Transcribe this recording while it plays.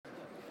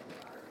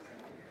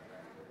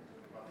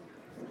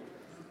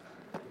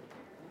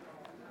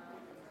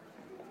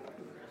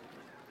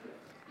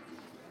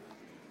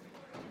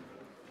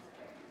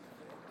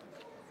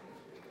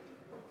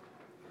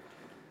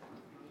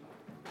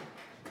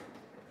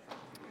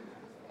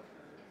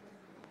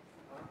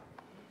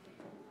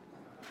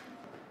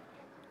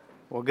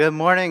Well, good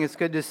morning. It's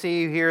good to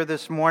see you here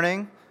this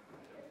morning.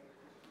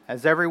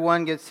 As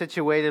everyone gets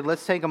situated,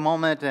 let's take a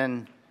moment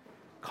and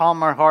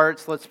calm our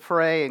hearts. Let's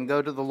pray and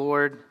go to the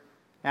Lord.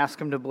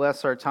 Ask Him to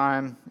bless our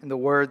time in the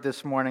Word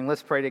this morning.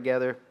 Let's pray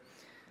together.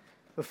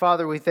 But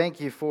Father, we thank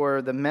You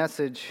for the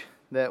message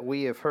that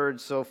we have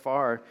heard so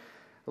far.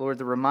 Lord,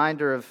 the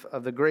reminder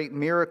of the great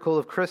miracle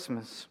of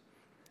Christmas.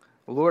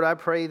 Lord, I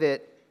pray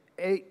that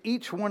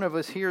each one of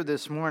us here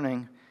this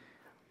morning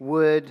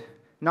would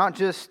not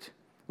just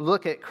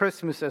look at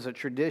Christmas as a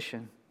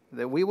tradition,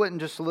 that we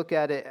wouldn't just look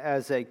at it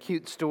as a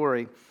cute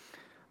story,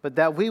 but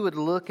that we would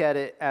look at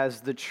it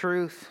as the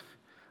truth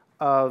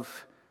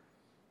of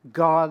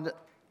God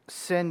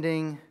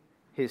sending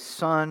His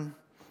Son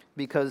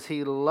because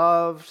He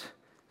loved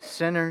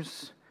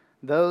sinners,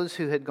 those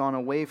who had gone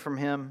away from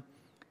Him,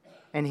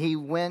 and He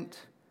went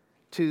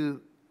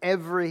to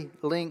every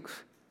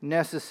length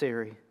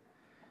necessary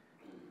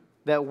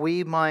that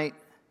we might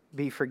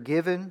be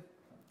forgiven,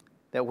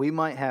 that we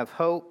might have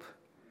hope,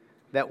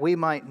 that we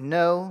might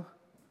know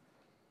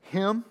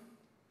Him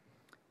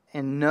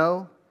and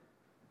know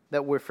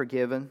that we're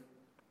forgiven.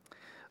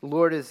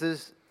 Lord,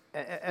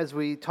 as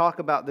we talk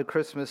about the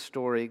Christmas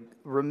story,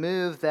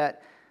 remove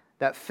that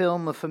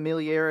film of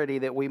familiarity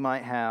that we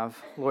might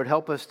have. Lord,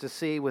 help us to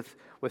see with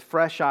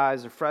fresh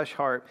eyes, a fresh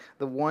heart,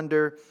 the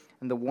wonder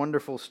and the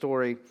wonderful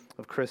story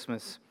of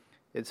Christmas.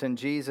 It's in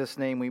Jesus'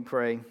 name we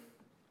pray.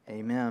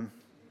 Amen.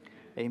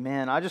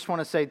 Amen. I just want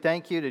to say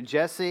thank you to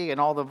Jesse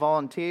and all the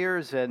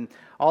volunteers and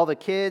all the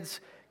kids.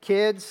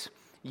 Kids,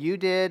 you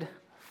did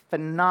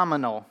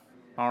phenomenal.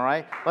 All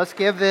right? Let's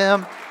give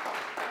them.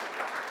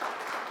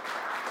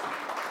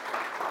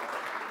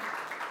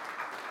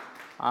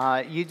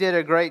 You did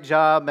a great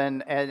job,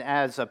 and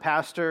as a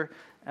pastor,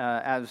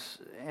 as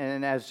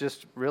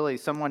just really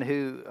someone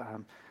who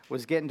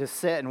was getting to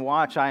sit and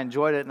watch, I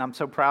enjoyed it, and I'm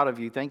so proud of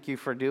you. Thank you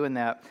for doing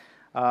that.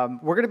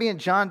 We're going to be in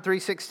John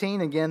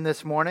 3:16 again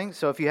this morning.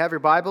 So if you have your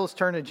Bibles,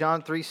 turn to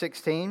John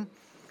 3:16.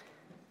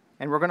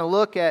 And we're going to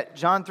look at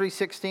John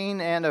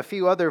 3:16 and a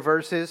few other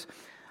verses.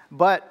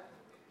 But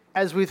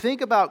as we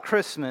think about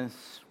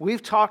Christmas,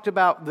 we've talked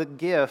about the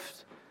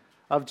gift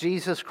of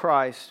Jesus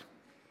Christ,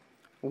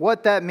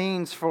 what that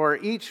means for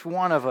each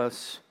one of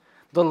us,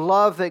 the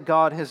love that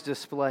God has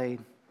displayed,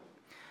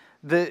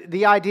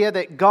 the idea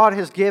that God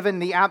has given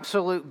the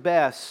absolute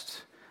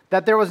best,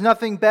 that there was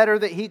nothing better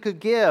that He could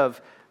give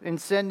in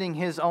sending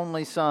His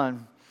only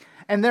Son.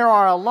 And there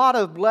are a lot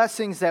of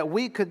blessings that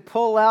we could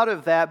pull out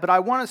of that, but I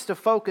want us to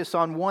focus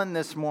on one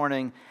this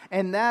morning,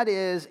 and that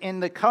is, in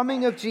the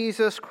coming of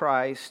Jesus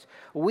Christ,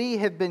 we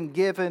have been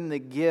given the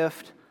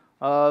gift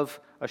of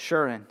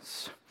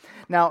assurance.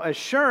 Now,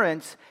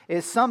 assurance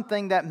is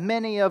something that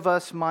many of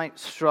us might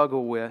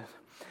struggle with.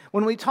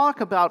 When we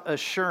talk about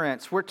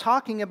assurance, we're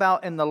talking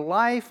about in the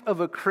life of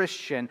a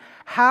Christian,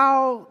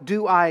 how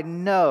do I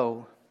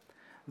know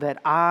that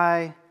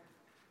I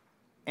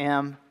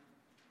am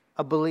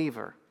a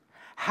believer?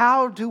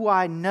 How do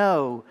I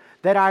know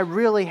that I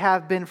really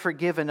have been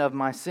forgiven of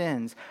my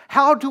sins?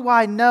 How do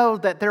I know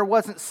that there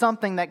wasn't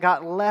something that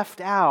got left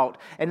out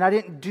and I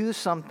didn't do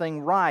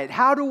something right?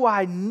 How do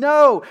I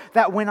know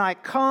that when I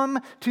come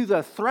to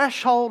the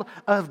threshold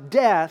of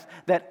death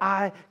that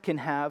I can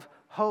have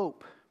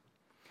hope?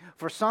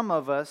 For some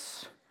of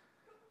us,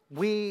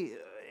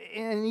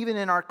 and even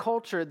in our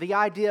culture, the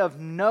idea of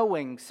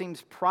knowing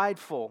seems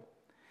prideful.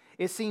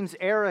 It seems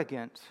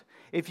arrogant.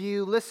 If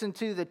you listen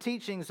to the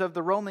teachings of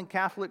the Roman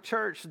Catholic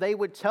Church, they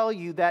would tell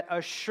you that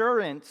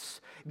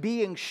assurance,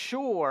 being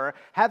sure,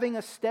 having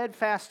a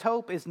steadfast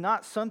hope is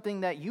not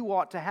something that you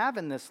ought to have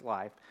in this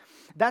life.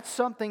 That's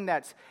something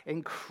that's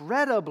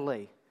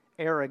incredibly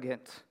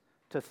arrogant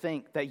to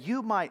think, that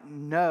you might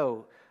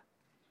know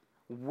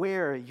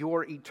where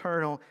your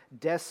eternal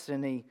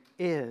destiny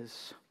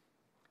is.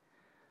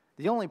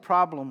 The only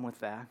problem with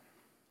that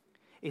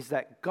is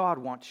that God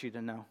wants you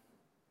to know.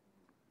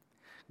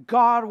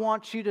 God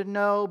wants you to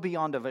know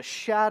beyond the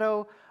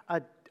shadow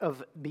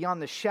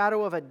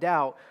of a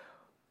doubt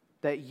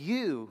that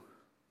you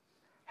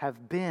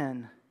have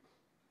been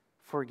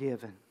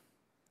forgiven,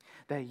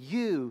 that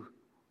you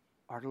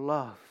are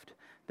loved,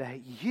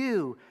 that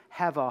you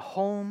have a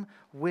home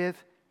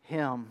with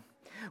Him.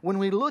 When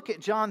we look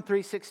at John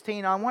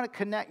 3:16, I want to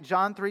connect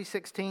John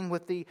 3:16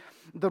 with the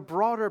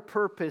broader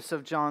purpose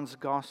of John's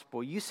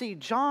gospel. You see,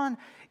 John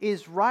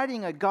is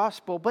writing a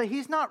gospel, but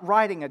he's not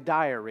writing a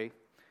diary.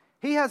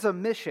 He has a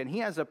mission. He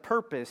has a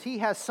purpose. He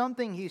has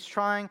something he's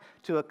trying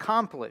to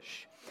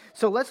accomplish.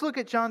 So let's look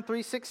at John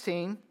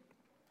 3:16.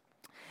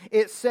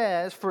 It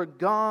says, "For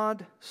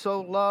God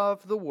so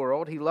loved the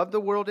world," He loved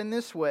the world in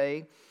this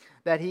way,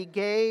 "that He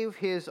gave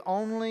His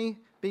only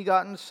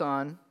begotten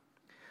Son,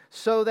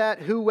 so that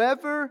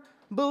whoever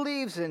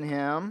believes in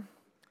Him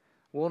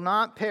will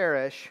not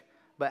perish,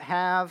 but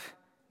have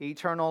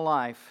eternal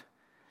life."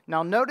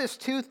 Now notice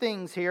two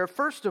things here.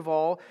 First of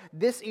all,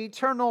 this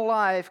eternal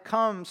life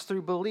comes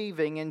through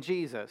believing in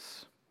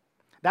Jesus.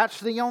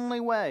 That's the only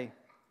way.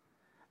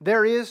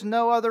 There is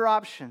no other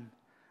option.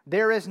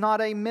 There is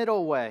not a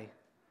middle way.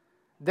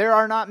 There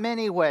are not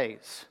many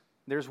ways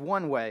There's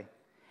one way,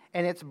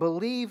 and it's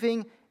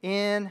believing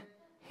in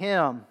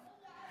Him.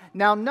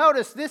 Now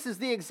notice, this is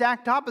the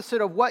exact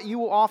opposite of what you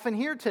will often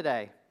hear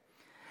today.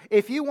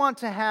 If you want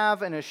to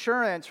have an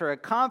assurance or a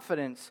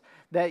confidence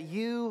that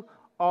you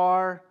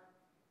are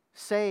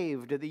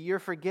saved, that you're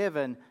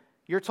forgiven,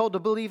 you're told to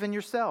believe in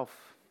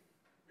yourself.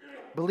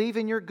 Believe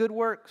in your good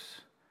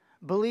works.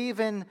 Believe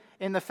in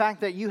the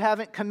fact that you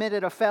haven't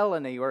committed a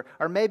felony, or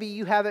maybe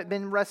you haven't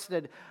been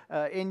arrested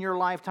in your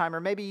lifetime, or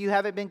maybe you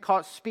haven't been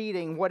caught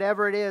speeding,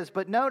 whatever it is.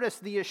 But notice,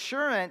 the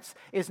assurance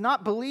is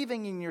not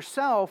believing in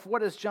yourself.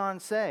 What does John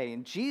say?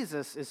 And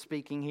Jesus is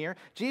speaking here.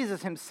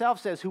 Jesus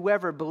himself says,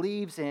 whoever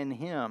believes in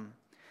him.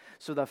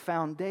 So the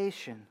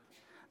foundation,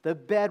 the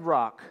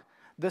bedrock,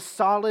 the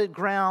solid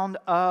ground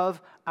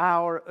of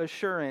our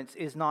assurance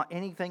is not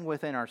anything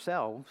within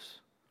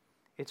ourselves.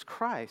 It's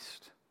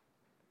Christ.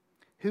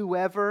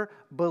 Whoever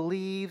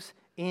believes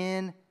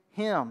in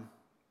him.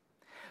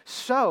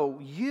 So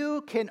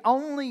you can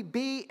only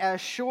be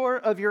as sure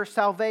of your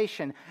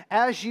salvation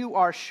as you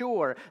are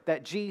sure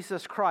that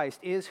Jesus Christ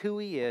is who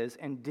he is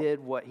and did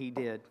what he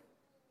did.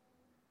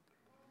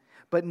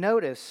 But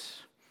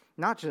notice,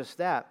 not just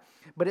that,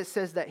 but it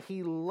says that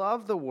he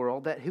loved the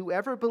world, that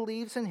whoever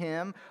believes in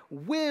him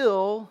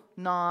will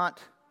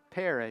not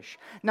perish.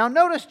 Now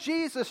notice,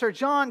 Jesus or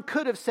John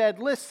could have said,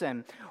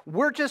 listen,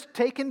 we're just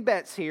taking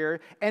bets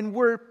here, and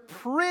we're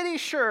pretty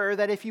sure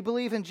that if you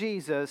believe in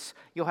Jesus,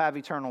 you'll have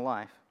eternal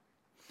life.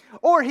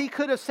 Or he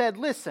could have said,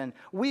 listen,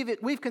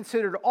 we've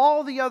considered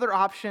all the other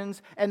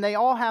options, and they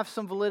all have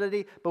some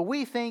validity, but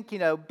we think,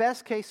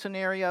 best case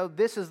scenario,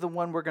 this is the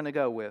one we're going to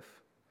go with.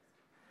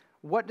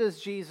 What does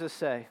Jesus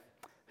say?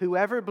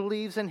 Whoever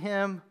believes in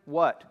him,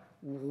 what?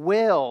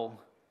 Will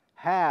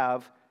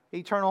have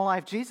eternal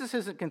life. Jesus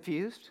isn't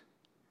confused.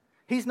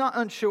 He's not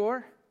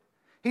unsure.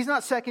 He's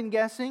not second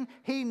guessing.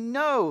 He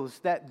knows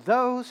that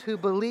those who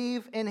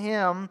believe in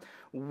him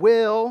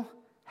will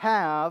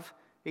have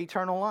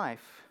eternal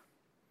life.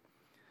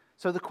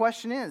 So the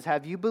question is,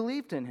 have you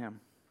believed in him?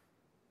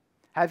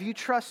 Have you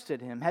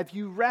trusted him? Have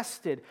you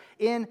rested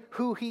in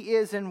who he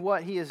is and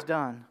what he has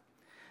done?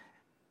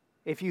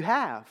 If you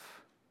have,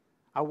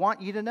 I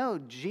want you to know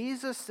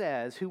Jesus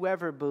says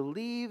whoever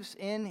believes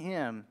in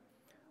him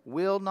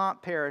will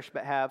not perish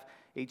but have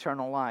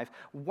eternal life.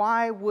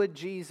 Why would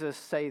Jesus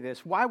say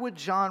this? Why would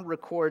John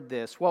record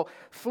this? Well,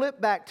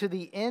 flip back to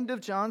the end of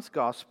John's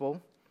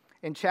Gospel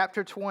in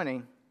chapter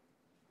 20.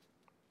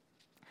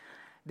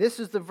 This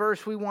is the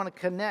verse we want to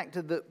connect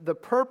to the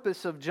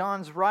purpose of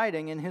John's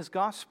writing in his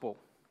Gospel.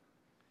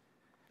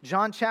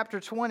 John chapter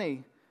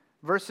 20,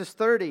 verses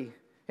 30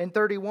 and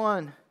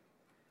 31.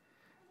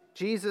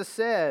 Jesus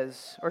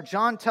says, or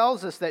John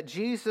tells us that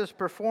Jesus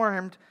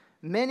performed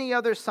many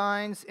other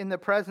signs in the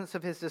presence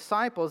of his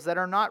disciples that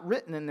are not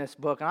written in this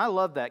book. And I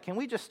love that. Can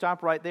we just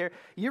stop right there?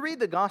 You read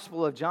the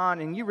Gospel of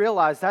John and you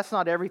realize that's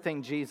not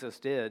everything Jesus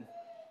did.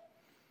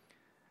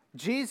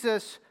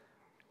 Jesus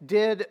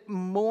did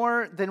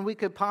more than we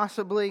could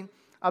possibly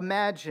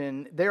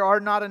imagine. There are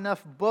not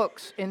enough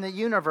books in the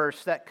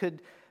universe that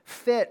could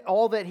fit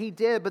all that he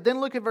did. But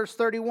then look at verse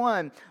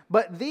 31.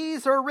 But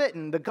these are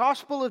written, the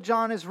Gospel of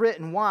John is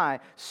written. Why?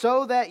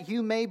 So that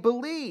you may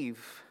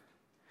believe.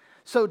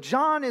 So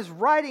John is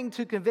writing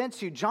to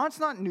convince you. John's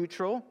not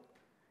neutral.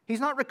 He's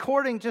not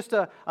recording just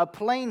a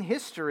plain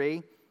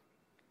history.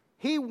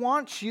 He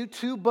wants you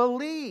to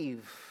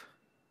believe.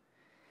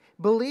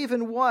 Believe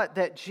in what?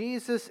 That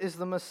Jesus is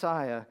the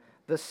Messiah,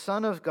 the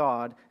Son of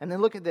God. And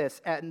then look at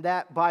this. And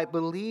that by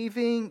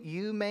believing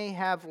you may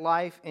have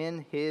life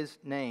in his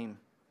name.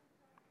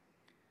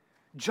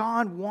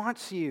 John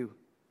wants you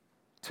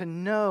to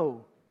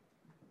know.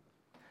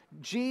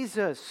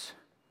 Jesus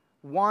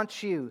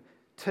wants you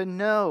to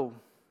know.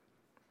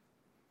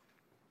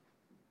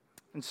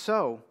 And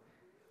so,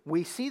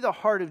 we see the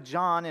heart of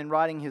John in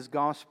writing his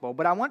gospel.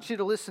 But I want you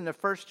to listen to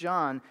 1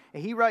 John.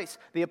 He writes,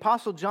 the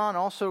Apostle John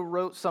also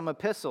wrote some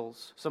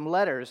epistles, some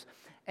letters.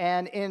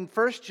 And in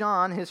 1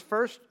 John, his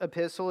first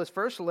epistle, his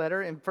first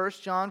letter, in 1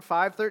 John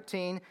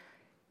 5:13,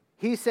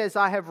 he says,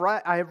 I have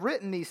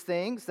written these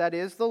things, that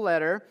is the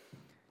letter,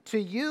 to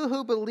you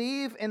who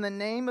believe in the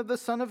name of the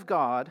Son of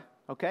God.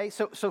 Okay,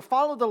 so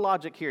follow the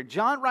logic here.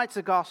 John writes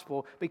a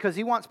gospel because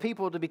he wants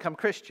people to become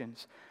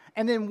Christians.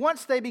 And then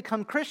once they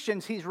become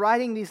Christians, he's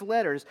writing these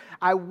letters.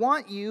 I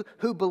want you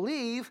who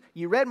believe,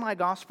 you read my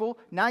gospel,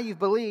 now you've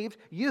believed.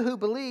 You who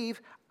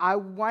believe, I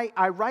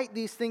write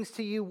these things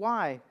to you.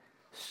 Why?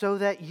 So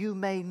that you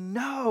may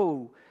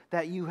know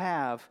that you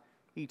have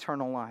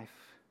eternal life.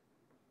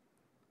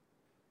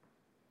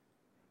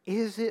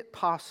 Is it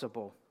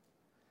possible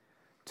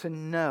to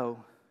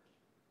know,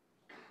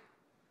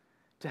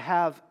 to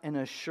have an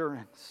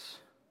assurance,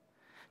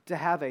 to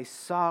have a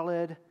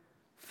solid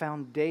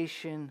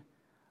foundation,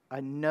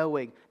 a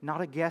knowing,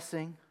 not a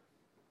guessing,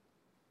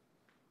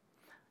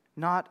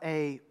 not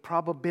a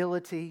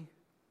probability,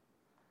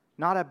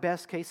 not a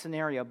best case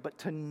scenario, but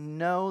to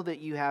know that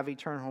you have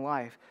eternal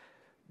life?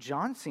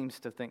 John seems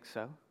to think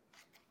so.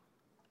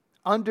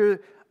 Under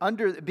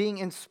being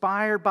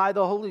inspired by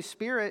the Holy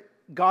Spirit,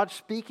 God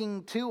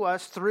speaking to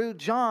us through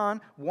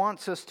John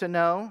wants us to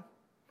know.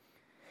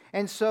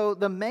 And so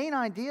the main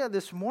idea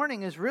this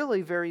morning is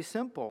really very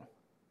simple.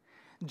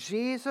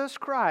 Jesus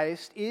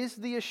Christ is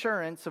the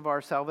assurance of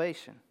our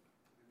salvation.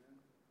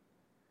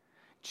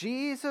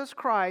 Jesus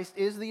Christ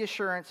is the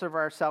assurance of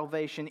our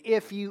salvation.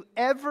 If you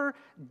ever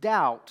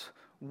doubt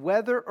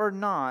whether or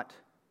not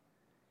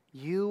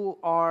you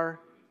are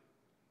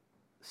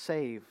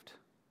saved,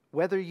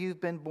 whether you've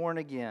been born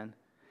again,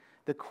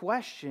 the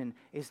question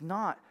is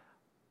not,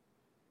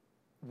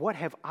 what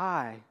have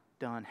I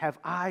done? Have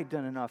I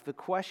done enough? The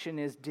question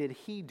is, did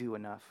He do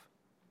enough?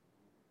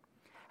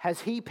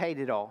 Has He paid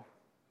it all?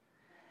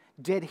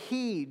 Did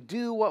He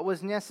do what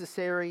was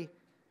necessary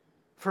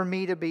for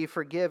me to be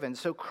forgiven?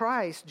 So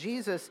Christ,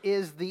 Jesus,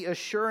 is the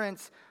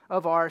assurance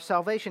of our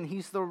salvation.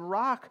 He's the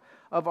rock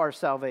of our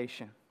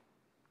salvation.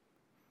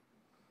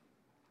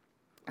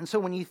 And so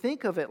when you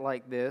think of it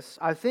like this,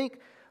 I think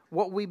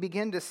what we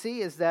begin to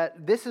see is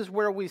that this is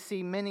where we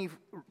see many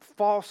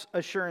false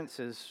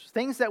assurances,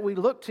 things that we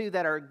look to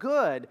that are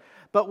good,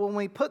 but when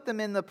we put them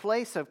in the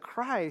place of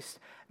Christ,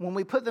 when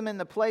we put them in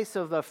the place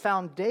of the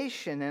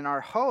foundation and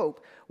our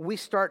hope, we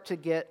start to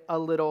get a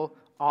little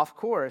off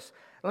course.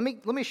 Let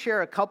me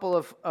share a couple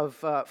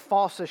of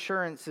false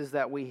assurances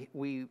that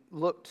we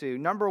look to.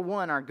 Number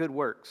one are good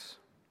works.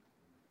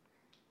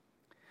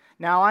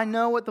 Now, I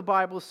know what the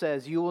Bible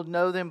says. You will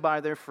know them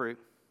by their fruit.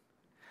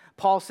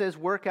 Paul says,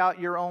 work out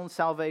your own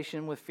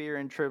salvation with fear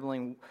and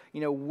trembling.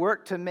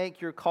 Work to make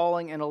your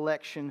calling and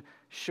election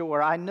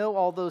sure. I know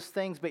all those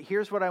things, but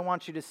here's what I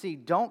want you to see.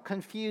 Don't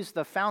confuse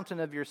the fountain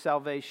of your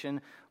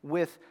salvation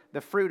with the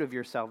fruit of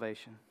your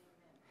salvation.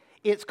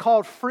 It's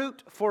called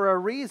fruit for a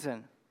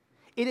reason.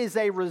 It is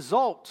a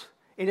result.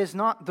 It is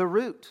not the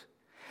root.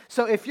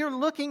 So if you're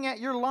looking at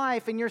your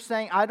life and you're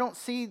saying, I don't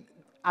see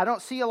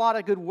a lot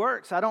of good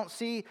works. I don't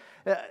see...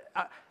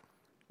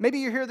 maybe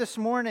you're here this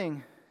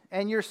morning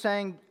and you're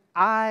saying,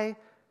 I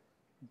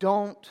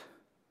don't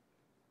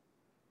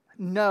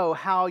know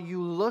how you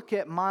look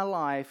at my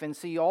life and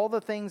see all the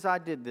things I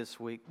did this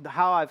week,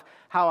 how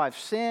I've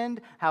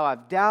sinned, how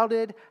I've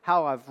doubted,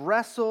 how I've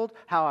wrestled,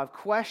 how I've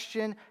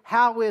questioned.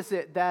 How is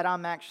it that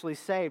I'm actually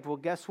saved? Well,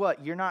 guess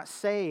what? You're not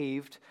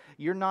saved.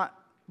 You're not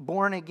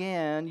born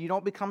again. You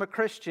don't become a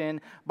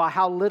Christian by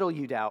how little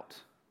you doubt.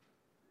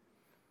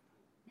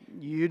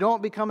 You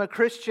don't become a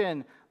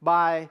Christian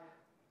by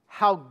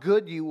how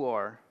good you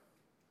are.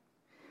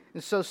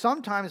 And so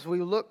sometimes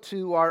we look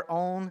to our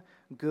own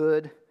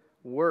good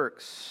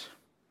works.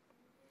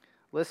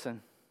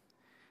 Listen,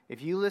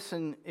 if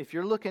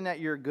you're looking at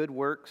your good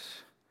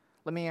works,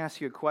 let me ask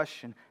you a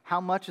question.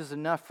 How much is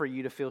enough for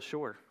you to feel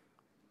sure?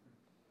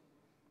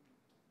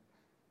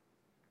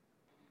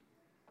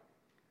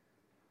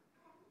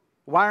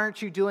 Why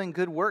aren't you doing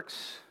good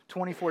works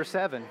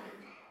 24/7?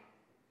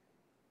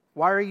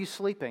 Why are you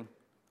sleeping?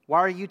 Why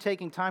are you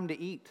taking time to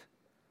eat?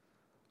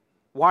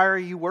 Why are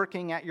you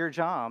working at your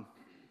job?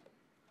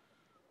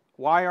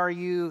 Why are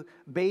you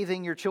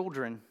bathing your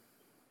children?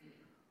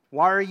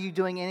 Why are you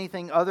doing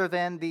anything other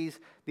than these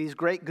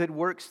great good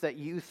works that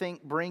you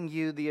think bring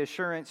you the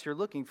assurance you're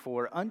looking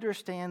for?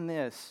 Understand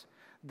this.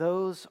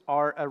 Those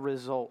are a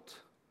result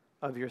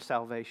of your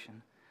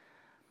salvation.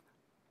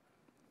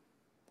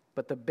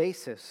 But the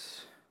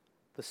basis,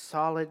 the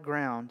solid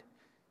ground,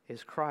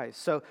 is Christ.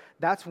 So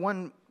that's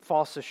one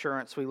false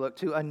assurance we look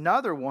to.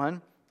 Another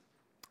one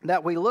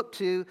that we look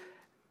to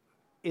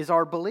is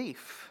our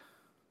belief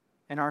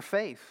and our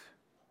faith.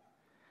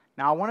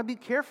 Now, I want to be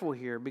careful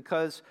here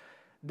because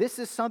this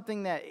is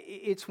something that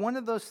it's one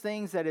of those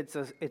things that it's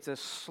a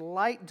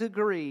slight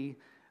degree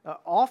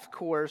off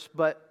course,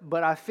 but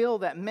I feel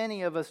that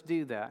many of us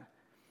do that.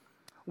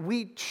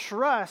 We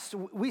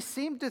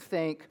seem to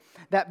think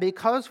that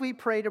because we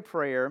prayed a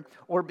prayer,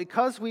 or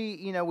because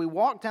we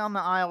walked down the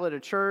aisle at a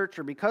church,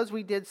 or because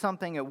we did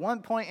something at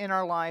one point in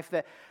our life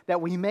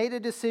that we made a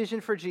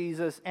decision for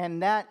Jesus,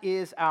 and that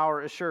is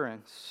our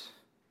assurance.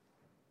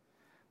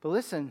 But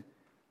listen,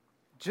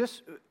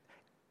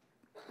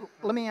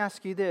 let me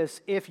ask you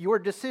this. If your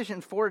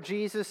decision for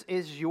Jesus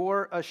is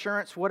your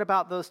assurance, what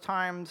about those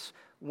times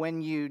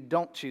when you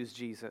don't choose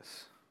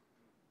Jesus?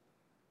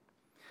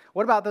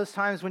 What about those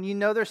times when you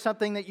know there's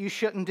something that you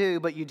shouldn't do,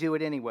 but you do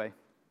it anyway?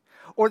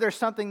 Or there's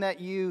something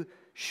that you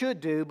should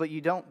do, but you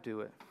don't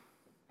do it?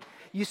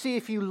 You see,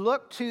 if you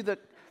look to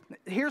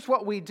here's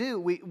what we do.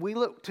 We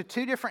look to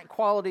two different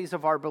qualities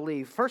of our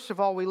belief. First of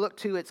all, we look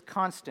to its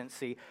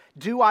constancy.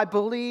 Do I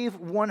believe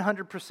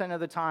 100% of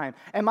the time?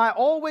 Am I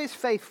always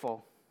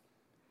faithful?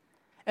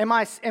 Am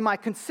I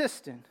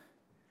consistent?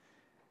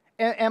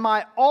 Am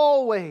I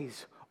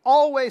always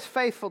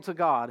faithful to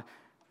God?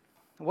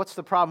 What's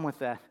the problem with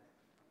that?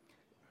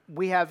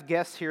 We have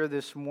guests here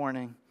this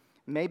morning.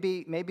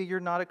 Maybe you're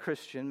not a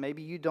Christian.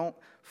 Maybe you don't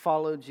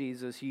follow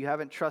Jesus. You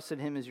haven't trusted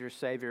Him as your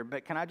Savior.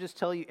 But can I just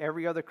tell you,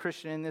 every other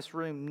Christian in this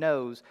room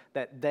knows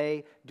that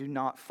they do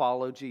not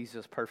follow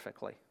Jesus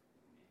perfectly.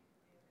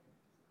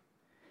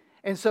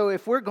 And so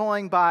if we're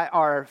going by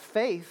our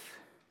faith,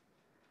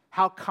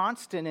 how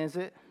constant is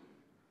it?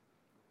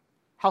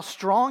 How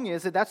strong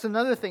is it? That's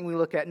another thing we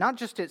look at. Not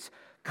just its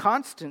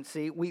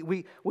constancy.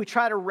 We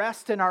try to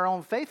rest in our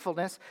own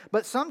faithfulness,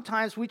 but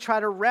sometimes we try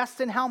to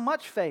rest in how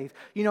much faith.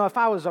 You know, if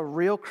I was a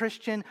real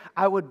Christian,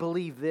 I would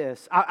believe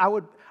this. I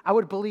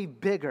would believe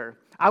bigger.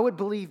 I would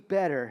believe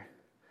better.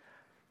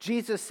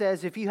 Jesus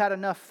says if you had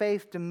enough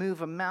faith to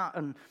move a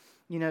mountain,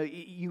 you know,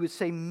 you would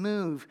say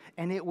move,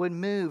 and it would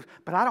move.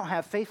 But I don't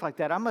have faith like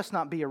that. I must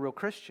not be a real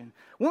Christian.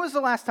 When was the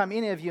last time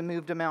any of you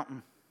moved a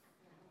mountain?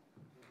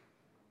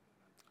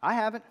 I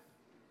haven't.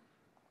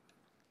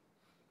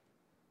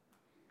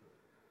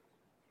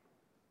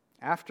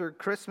 After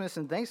Christmas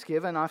and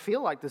Thanksgiving, I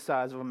feel like the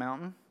size of a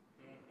mountain.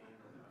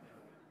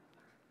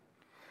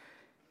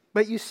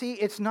 But you see,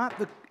 it's not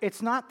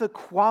the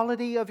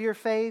quality of your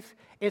faith.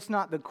 It's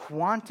not the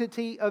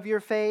quantity of your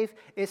faith.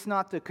 It's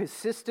not the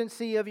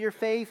consistency of your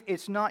faith.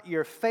 It's not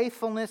your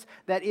faithfulness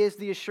that is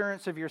the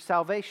assurance of your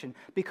salvation.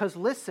 Because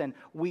listen,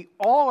 we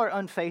all are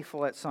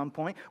unfaithful at some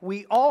point.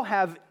 We all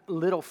have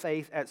little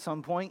faith at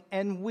some point.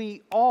 And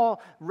we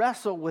all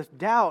wrestle with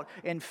doubt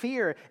and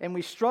fear. And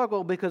we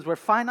struggle because we're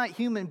finite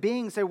human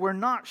beings and we're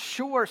not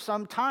sure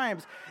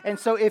sometimes. And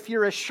so if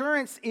your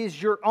assurance is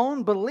your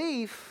own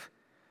belief,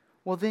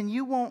 well, then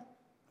you won't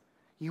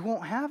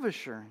have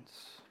assurance.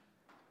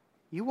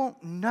 You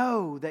won't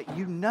know that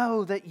you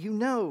know that you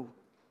know.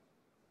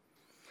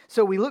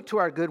 So we look to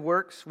our good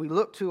works. We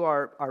look to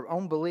our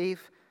own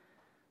belief.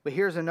 But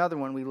here's another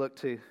one we look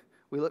to.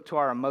 We look to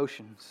our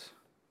emotions.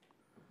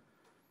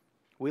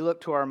 We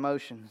look to our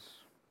emotions.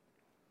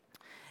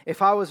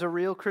 If I was a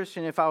real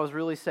Christian, if I was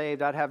really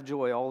saved, I'd have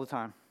joy all the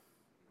time.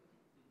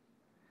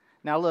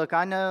 Now look,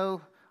 I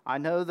know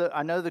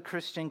the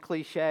Christian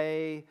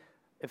cliche,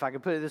 if I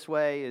could put it this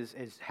way,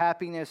 is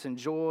happiness and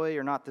joy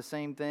are not the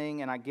same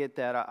thing, and I get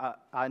that.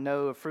 I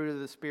know a fruit of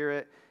the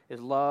Spirit is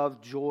love,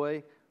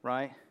 joy,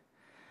 right?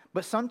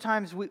 But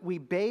sometimes we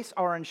base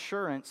our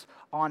assurance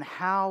on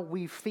how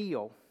we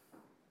feel.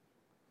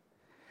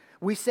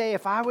 We say,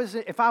 if I was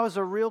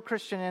a real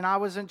Christian and I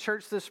was in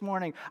church this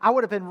morning,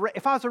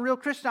 if I was a real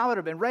Christian, I would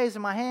have been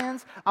raising my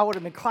hands, I would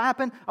have been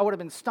clapping, I would have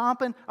been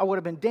stomping, I would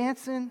have been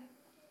dancing.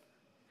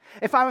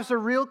 If I was a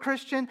real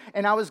Christian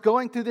and I was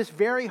going through this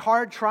very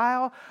hard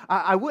trial,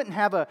 I wouldn't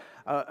have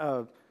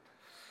a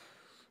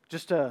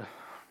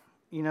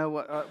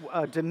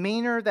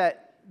demeanor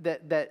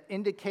that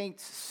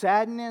indicates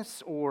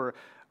sadness or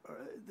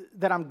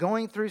that I'm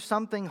going through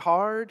something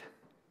hard.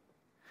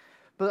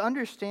 But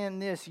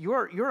understand this: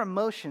 your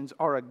emotions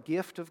are a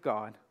gift of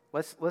God.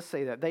 Let's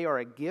say that they are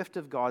a gift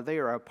of God. They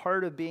are a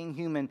part of being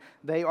human.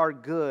 They are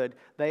good.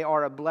 They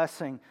are a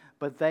blessing.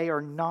 But they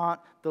are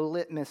not the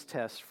litmus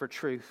test for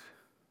truth.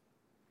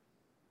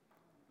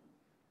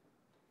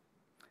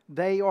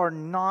 They are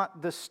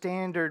not the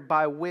standard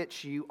by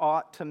which you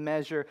ought to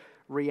measure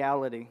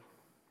reality.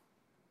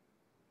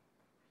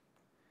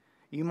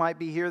 You might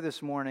be here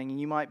this morning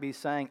and you might be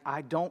saying,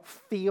 I don't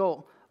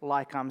feel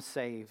like I'm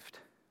saved.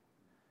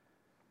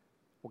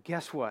 Well,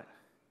 guess what?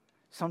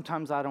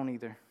 Sometimes I don't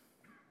either.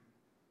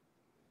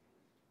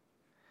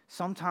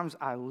 Sometimes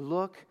I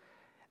look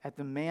at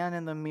the man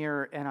in the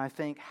mirror and I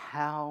think,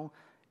 how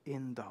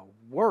in the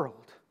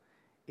world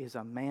is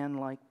a man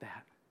like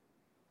that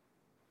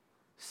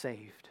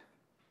saved?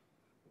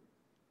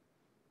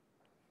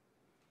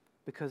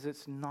 Because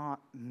it's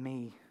not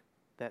me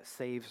that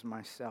saves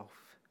myself.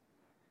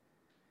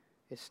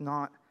 It's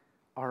not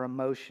our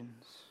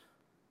emotions.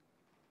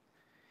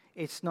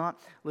 It's not,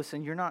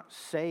 listen, you're not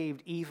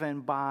saved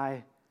even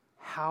by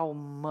how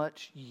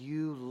much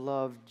you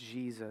love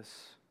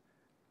Jesus.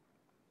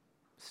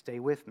 Stay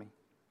with me.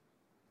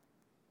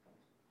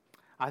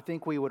 I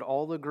think we would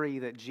all agree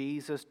that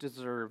Jesus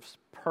deserves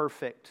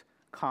perfect,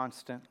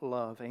 constant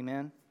love.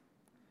 Amen?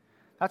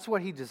 That's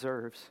what he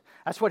deserves.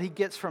 That's what he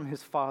gets from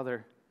his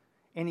Father.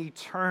 An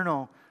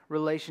eternal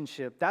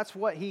relationship. That's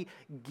what he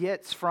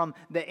gets from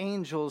the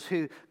angels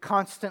who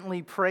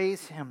constantly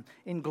praise him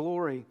in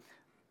glory.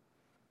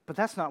 But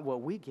that's not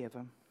what we give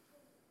him.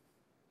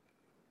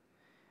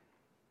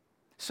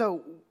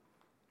 So,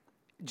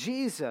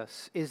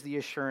 Jesus is the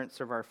assurance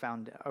of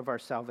our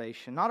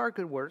salvation, not our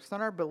good works,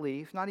 not our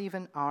belief, not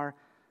even our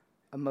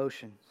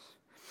emotions.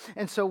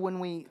 And so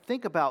when we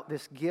think about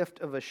this gift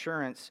of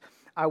assurance,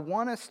 I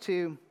want us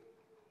to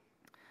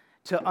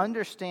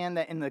understand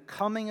that in the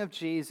coming of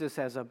Jesus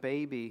as a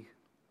baby,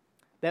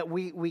 that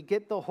we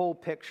get the whole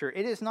picture.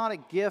 It is not a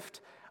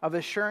gift of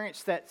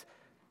assurance that's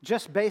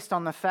just based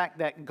on the fact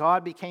that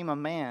God became a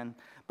man,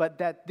 but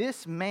that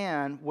this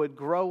man would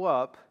grow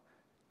up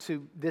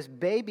this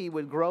baby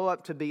would grow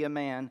up to be a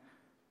man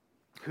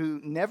who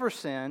never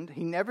sinned,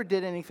 he never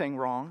did anything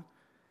wrong,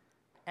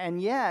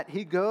 and yet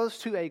he goes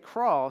to a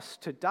cross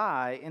to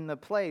die in the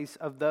place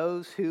of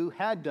those who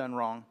had done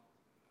wrong.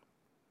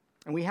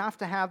 And we have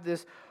to have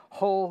this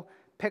whole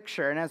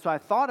picture. And as I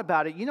thought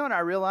about it, you know what I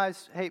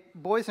realized? Hey,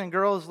 boys and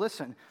girls,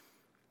 listen.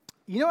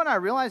 You know what I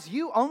realized?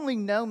 You only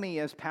know me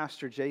as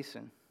Pastor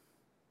Jason.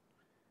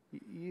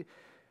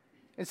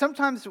 And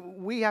sometimes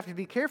we have to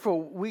be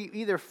careful. We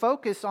either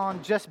focus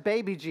on just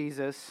baby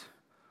Jesus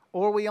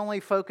or we only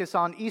focus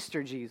on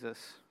Easter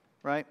Jesus.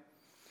 right?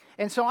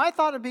 And so I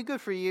thought it'd be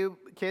good for you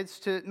kids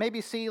to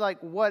maybe see like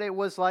what it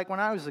was like when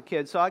I was a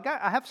kid. So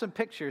I have some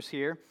pictures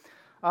here.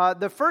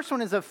 The first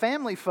one is a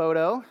family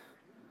photo.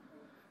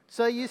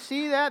 So you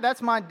see that?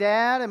 That's my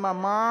dad and my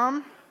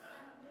mom.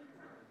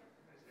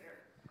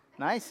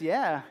 Nice,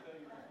 yeah.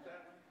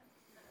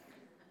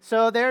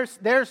 So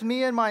there's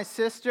me and my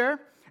sister.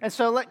 And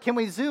so can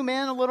we zoom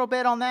in a little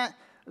bit on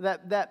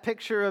that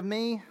picture of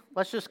me?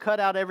 Let's just cut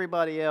out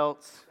everybody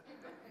else.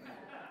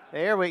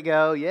 There we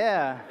go,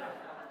 yeah.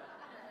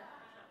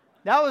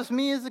 That was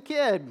me as a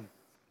kid.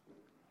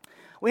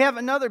 We have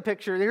another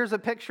picture. Here's a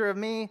picture of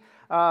me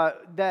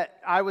that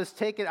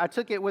I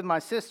took it with my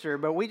sister,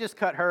 but we just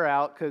cut her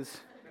out because...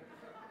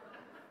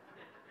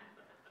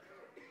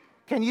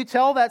 Can you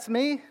tell that's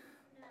me?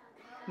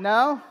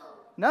 No?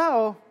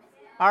 No?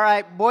 All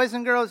right, boys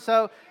and girls,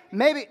 so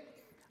maybe...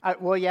 I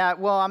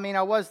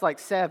was like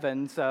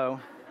 7,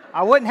 so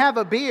I wouldn't have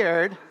a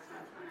beard.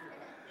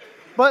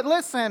 But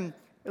listen,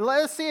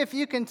 let's see if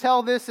you can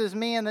tell this is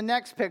me in the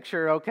next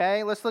picture,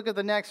 okay? Let's look at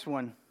the next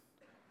one.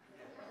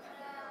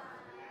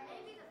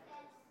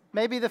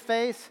 Maybe the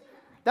face?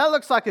 That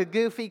looks like a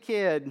goofy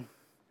kid.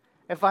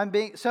 If I'm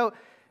being... So,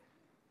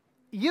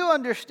 you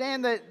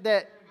understand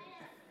that...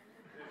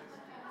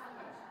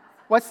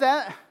 What's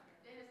that?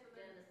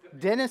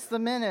 Dennis the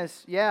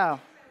Menace, yeah.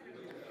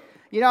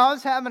 You know, I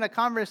was having a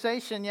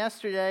conversation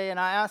yesterday, and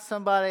I asked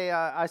somebody,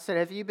 I said,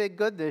 have you been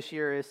good this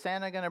year? Is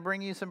Santa going to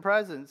bring you some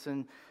presents?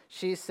 And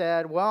she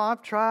said, well,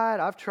 I've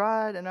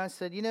tried. And I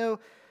said, you know,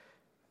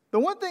 the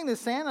one thing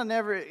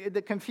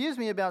that confused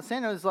me about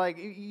Santa is like,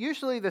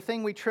 usually the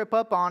thing we trip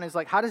up on is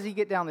like, how does he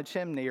get down the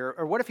chimney?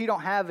 Or what if you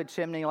don't have a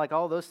chimney, like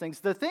all those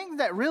things. The thing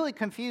that really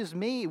confused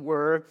me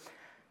were,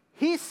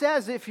 he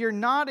says if you're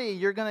naughty,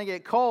 you're going to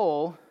get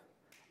coal.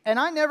 And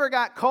I never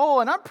got coal,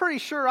 and I'm pretty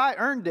sure I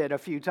earned it a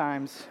few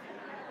times.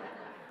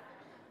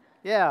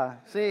 Yeah,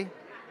 see?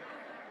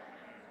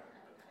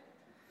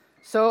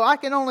 So I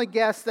can only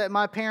guess that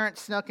my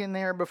parents snuck in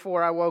there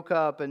before I woke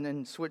up and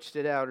then switched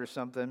it out or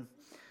something.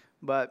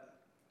 But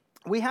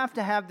we have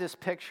to have this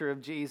picture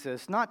of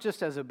Jesus, not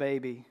just as a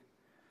baby,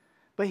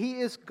 but he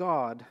is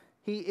God.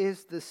 He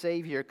is the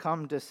Savior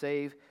come to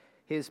save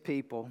his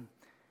people.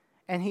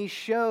 And he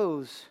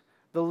shows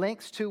the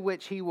lengths to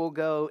which he will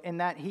go in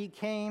that he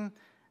came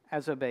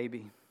as a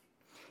baby.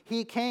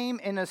 He came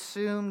and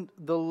assumed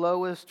the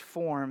lowest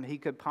form he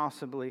could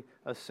possibly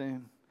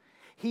assume.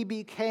 He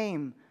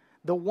became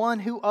the one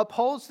who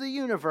upholds the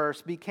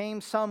universe,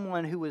 became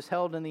someone who was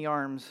held in the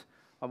arms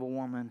of a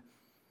woman.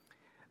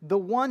 The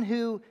one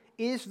who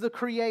is the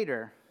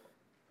creator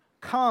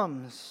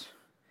comes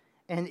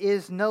and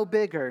is no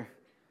bigger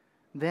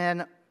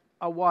than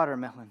a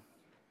watermelon.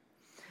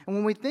 And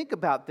when we think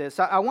about this,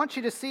 I want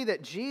you to see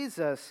that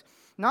Jesus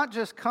not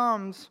just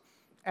comes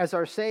as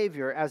our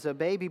Savior, as a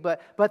baby, but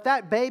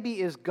that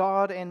baby is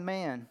God and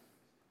man.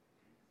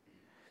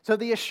 So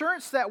the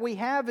assurance that we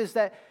have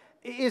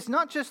is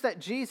not just that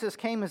Jesus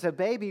came as a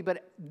baby,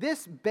 but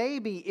this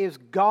baby is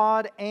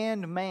God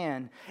and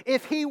man.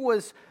 If he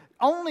was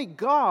only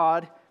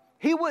God,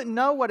 he wouldn't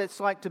know what it's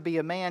like to be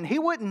a man. He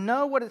wouldn't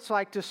know what it's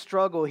like to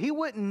struggle. He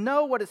wouldn't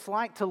know what it's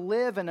like to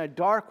live in a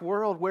dark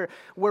world where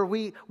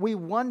we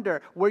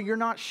wonder, where you're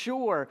not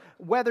sure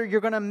whether you're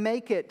going to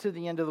make it to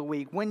the end of the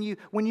week, when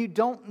you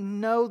don't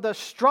know the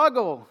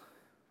struggle.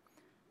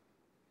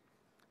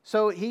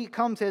 So he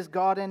comes as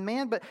God and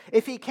man, but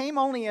if he came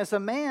only as a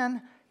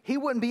man, he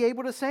wouldn't be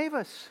able to save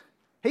us.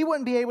 He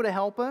wouldn't be able to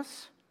help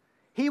us.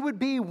 He would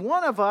be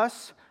one of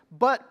us,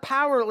 but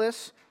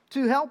powerless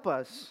to help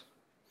us.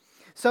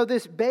 So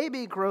this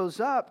baby grows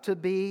up to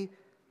be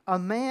a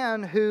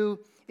man who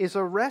is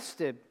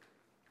arrested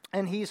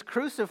and he's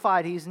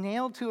crucified. He's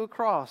nailed to a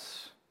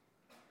cross.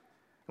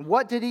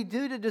 What did he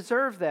do to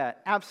deserve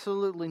that?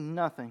 Absolutely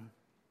nothing.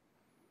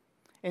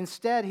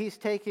 Instead, he's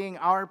taking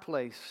our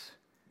place.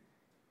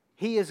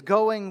 He is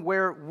going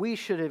where we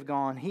should have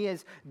gone. He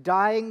is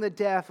dying the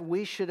death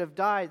we should have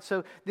died.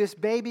 So this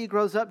baby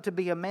grows up to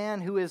be a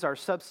man who is our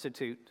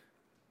substitute.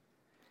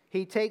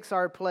 He takes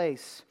our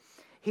place.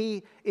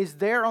 He is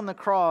there on the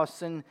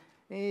cross, and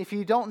if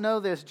you don't know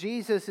this,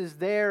 Jesus is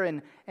there,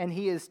 and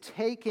he is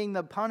taking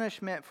the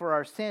punishment for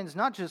our sins,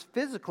 not just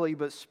physically,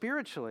 but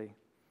spiritually.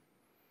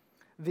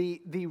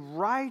 The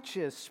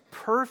righteous,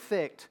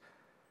 perfect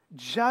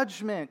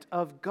judgment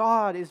of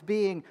God is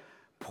being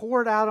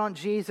poured out on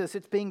Jesus.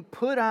 It's being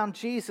put on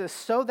Jesus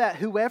so that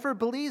whoever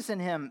believes in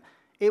him,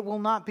 it will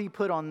not be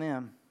put on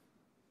them.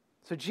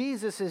 So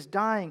Jesus is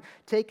dying,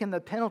 taking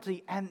the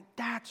penalty, and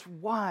that's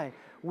why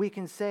we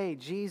can say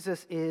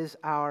Jesus is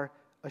our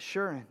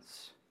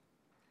assurance.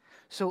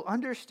 So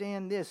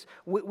understand this.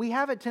 We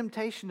have a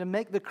temptation to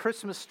make the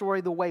Christmas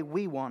story the way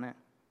we want it.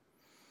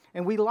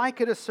 And we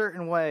like it a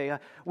certain way.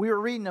 We were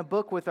reading a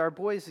book with our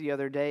boys the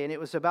other day, and it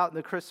was about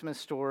the Christmas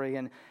story.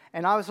 And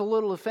I was a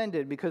little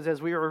offended because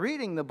as we were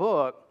reading the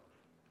book,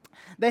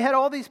 they had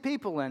all these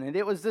people in it.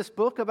 It was this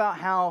book about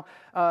how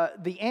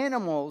the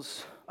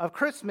animals of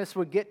Christmas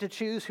would get to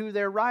choose who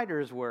their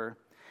riders were.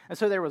 And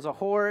so there was a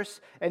horse,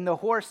 and the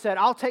horse said,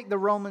 I'll take the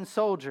Roman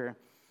soldier.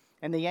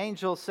 And the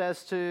angel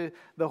says to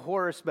the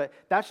horse, but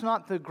that's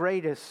not the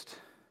greatest.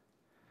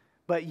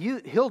 But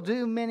he'll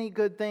do many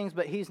good things,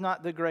 but he's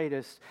not the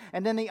greatest.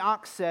 And then the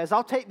ox says,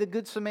 I'll take the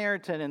good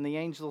Samaritan. And the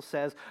angel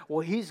says, well,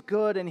 he's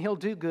good and he'll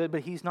do good,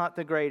 but he's not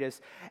the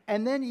greatest.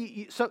 And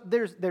then so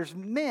there's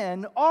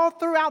men all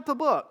throughout the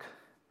book.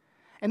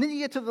 And then you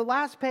get to the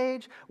last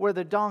page where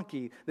the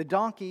donkey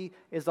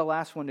is the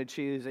last one to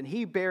choose. And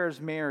he bears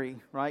Mary,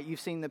 right?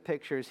 You've seen the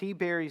pictures. He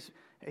bears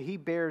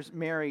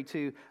Mary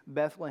to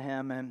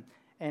Bethlehem,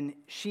 and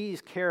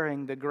she's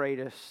carrying the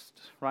greatest,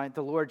 right?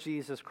 The Lord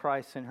Jesus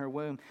Christ in her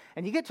womb.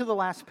 And you get to the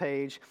last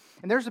page,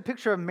 and there's a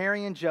picture of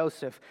Mary and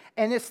Joseph.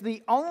 And it's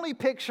the only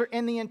picture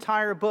in the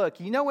entire book.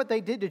 You know what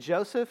they did to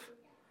Joseph?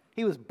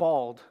 He was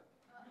bald.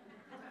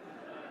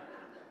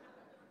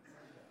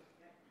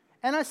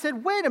 And I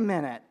said, wait a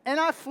minute. And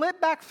I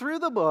flipped back through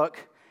the book,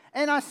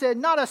 and I said,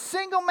 not a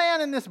single man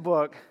in this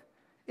book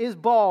is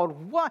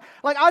bald. What?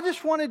 Like, I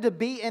just wanted to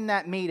be in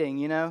that meeting,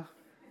 you know?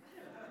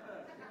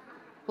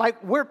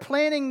 Like, we're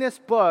planning this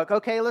book.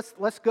 Okay, let's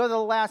go to the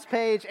last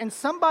page. And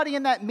somebody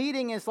in that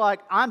meeting is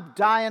like, I'm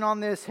dying on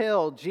this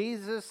hill.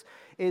 Jesus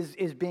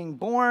is being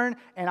born,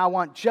 and I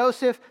want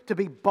Joseph to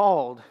be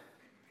bald.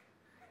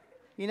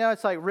 You know,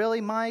 it's like,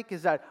 really, Mike?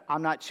 Is that,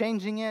 I'm not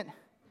changing it.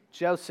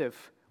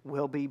 Joseph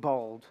will be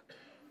bald.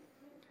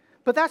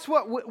 But that's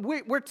what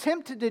we're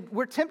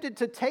tempted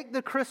to take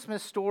the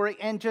Christmas story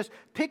and just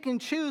pick and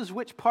choose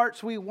which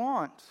parts we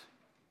want.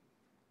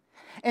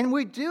 And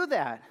we do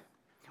that.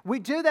 We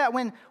do that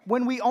when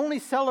we only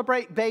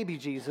celebrate baby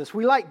Jesus.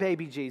 We like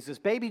baby Jesus.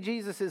 Baby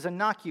Jesus is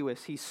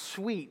innocuous. He's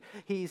sweet.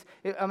 He's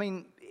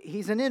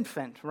an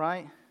infant,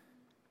 right?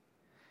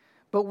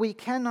 But we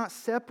cannot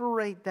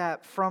separate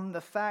that from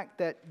the fact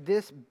that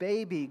this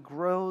baby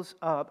grows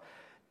up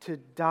to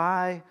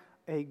die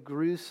a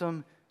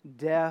gruesome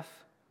death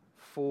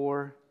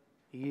for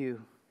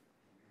you.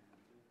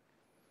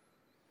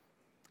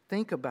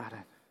 Think about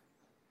it.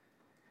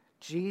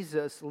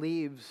 Jesus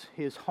leaves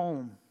his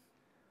home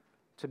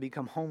to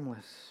become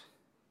homeless.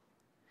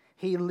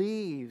 He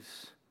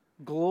leaves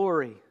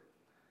glory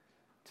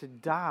to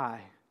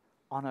die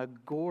on a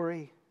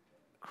gory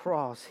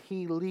cross.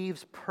 He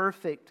leaves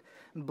perfect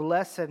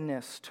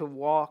blessedness to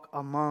walk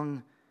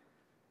among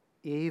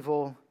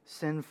evil,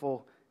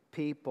 sinful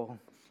people.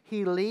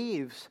 He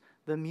leaves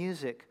the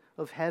music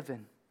of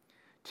heaven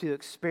to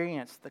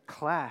experience the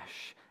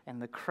clash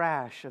and the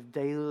crash of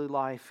daily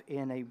life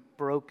in a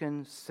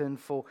broken,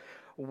 sinful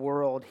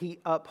world. He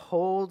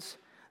upholds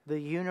the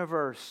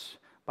universe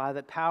by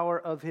the power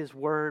of his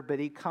word, but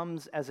he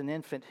comes as an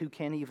infant who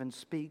can't even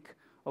speak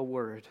a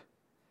word.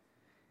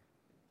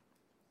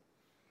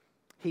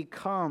 He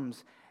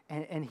comes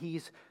and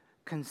he's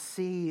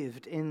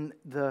conceived in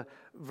the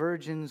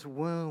virgin's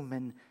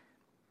womb.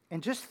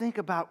 And just think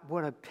about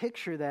what a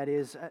picture that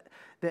is,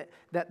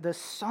 that the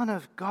Son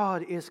of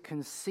God is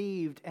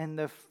conceived, and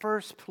the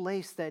first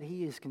place that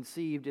he is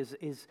conceived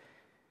is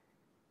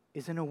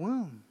in a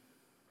womb,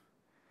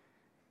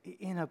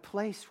 in a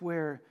place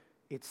where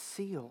it's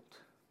sealed,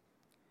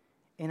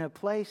 in a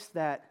place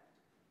that,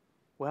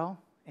 well,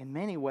 in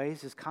many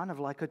ways is kind of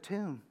like a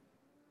tomb.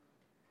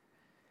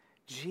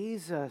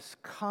 Jesus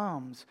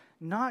comes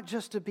not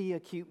just to be a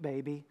cute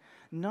baby,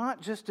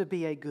 not just to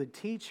be a good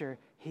teacher.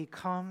 He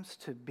comes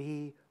to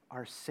be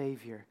our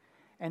Savior.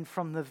 And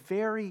from the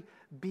very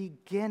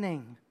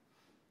beginning,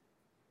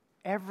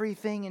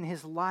 everything in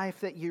his life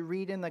that you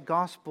read in the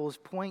Gospels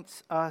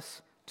points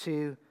us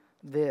to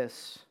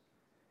this.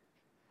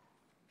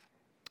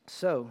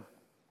 So,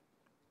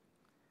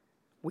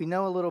 we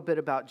know a little bit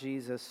about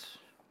Jesus.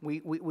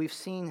 We've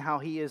seen how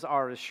he is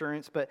our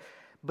assurance, but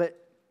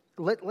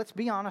let's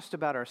be honest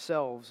about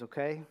ourselves,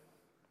 okay?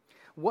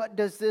 What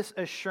does this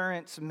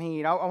assurance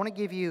mean? I want to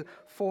give you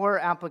 4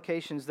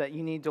 applications that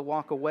you need to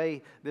walk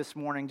away this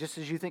morning, just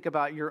as you think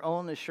about your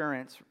own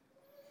assurance.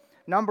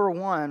 Number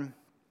 1,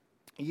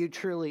 you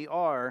truly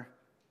are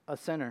a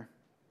sinner.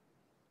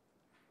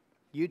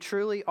 You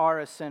truly are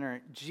a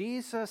sinner.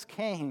 Jesus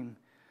came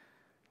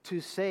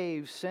to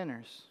save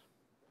sinners.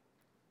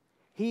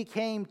 He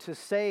came to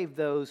save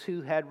those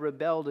who had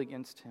rebelled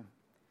against him.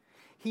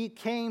 He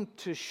came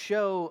to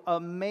show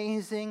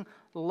amazing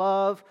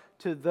love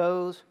to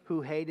those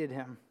who hated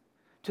him,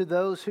 to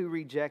those who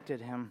rejected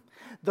him.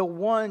 The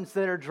ones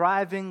that are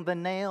driving the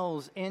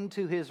nails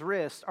into his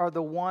wrist are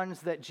the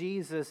ones that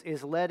Jesus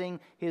is letting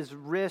his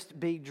wrist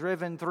be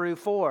driven through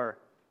for.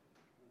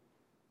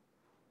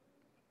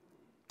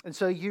 And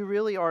so you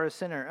really are a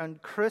sinner. On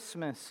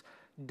Christmas,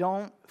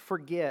 don't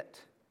forget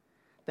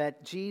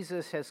that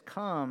Jesus has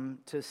come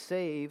to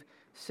save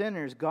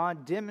sinners.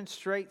 God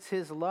demonstrates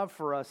his love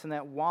for us, and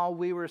that while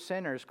we were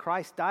sinners,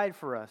 Christ died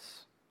for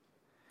us.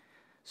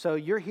 So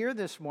you're here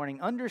this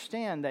morning.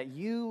 Understand that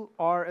you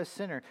are a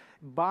sinner.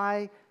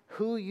 By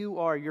who you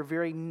are, your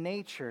very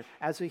nature,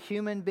 as a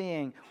human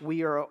being,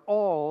 we are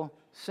all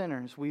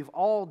sinners. We've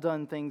all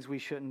done things we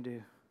shouldn't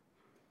do.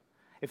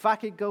 If I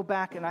could go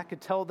back and I could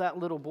tell that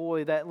little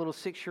boy, that little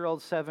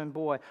 6-year-old, 7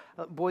 boy,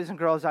 boys and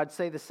girls, I'd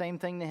say the same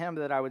thing to him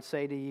that I would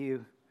say to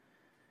you.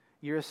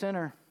 You're a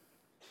sinner.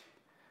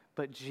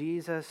 but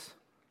Jesus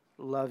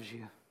loves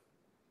you.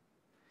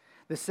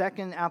 The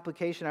second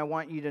application I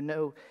want you to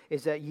know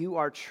is that you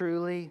are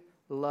truly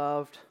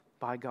loved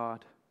by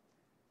God.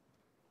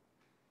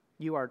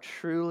 You are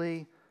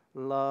truly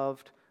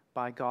loved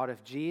by God.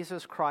 If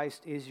Jesus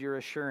Christ is your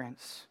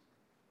assurance,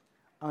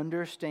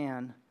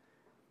 understand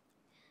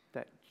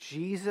that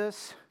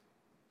Jesus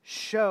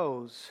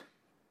shows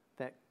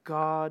that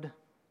God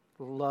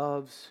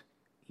loves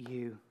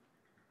you.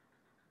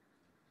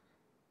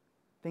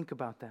 Think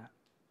about that.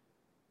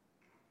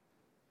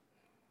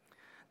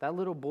 That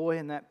little boy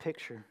in that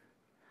picture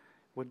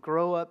would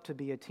grow up to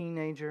be a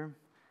teenager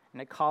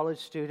and a college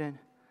student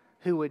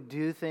who would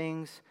do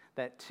things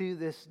that to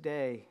this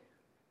day,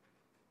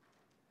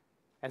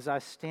 as I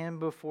stand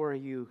before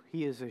you,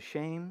 he is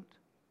ashamed,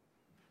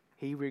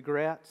 he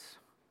regrets,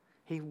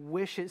 he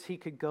wishes he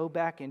could go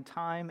back in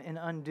time and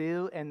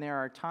undo, and there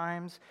are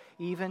times,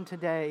 even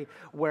today,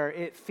 where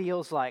it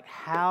feels like,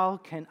 how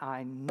can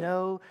I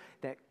know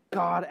that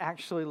God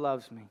actually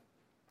loves me?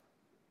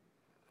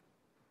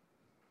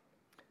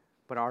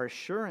 But our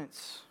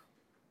assurance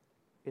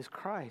is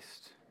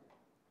Christ.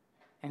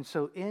 And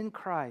so in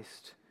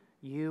Christ,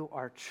 you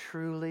are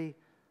truly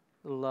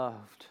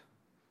loved.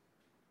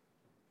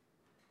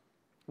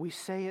 We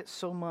say it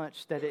so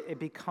much that it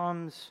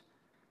becomes,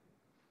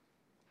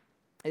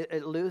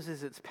 it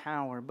loses its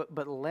power.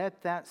 But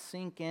let that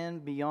sink in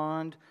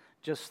beyond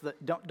just the,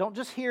 don't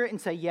just hear it and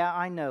say, yeah,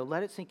 I know.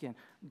 Let it sink in.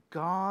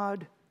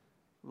 God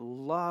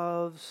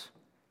loves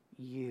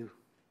you.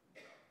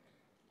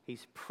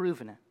 He's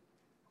proven it.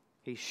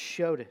 He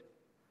showed it.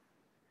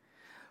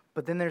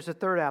 But then there's a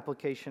third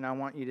application I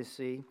want you to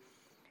see.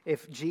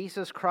 If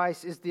Jesus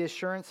Christ is the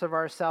assurance of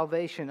our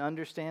salvation,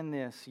 understand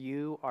this: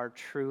 you are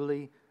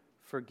truly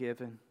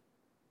forgiven.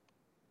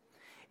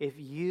 If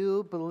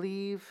you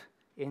believe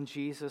in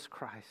Jesus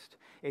Christ,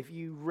 if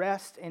you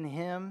rest in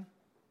Him,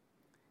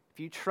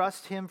 if you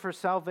trust Him for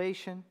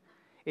salvation,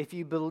 if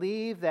you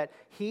believe that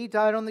He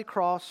died on the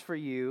cross for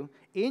you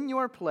in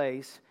your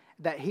place,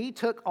 that He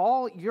took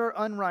all your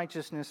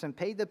unrighteousness and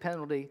paid the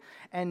penalty,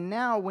 and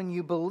now when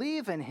you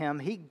believe in Him,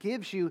 He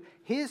gives you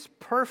His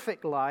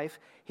perfect life,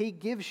 He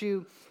gives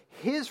you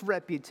His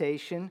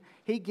reputation,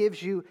 He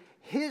gives you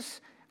He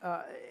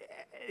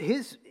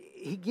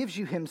gives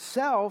you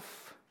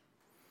Himself,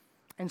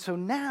 and so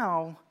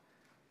now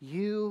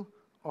you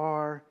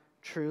are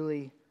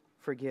truly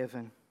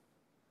forgiven.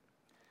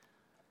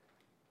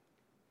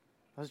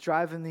 I was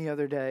driving the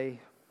other day,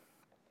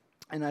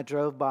 and I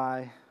drove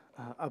by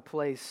a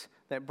place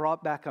that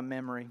brought back a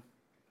memory.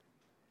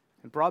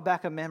 It brought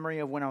back a memory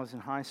of when I was in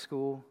high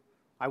school.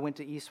 I went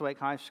to Eastwake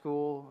High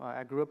School.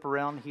 I grew up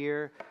around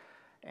here.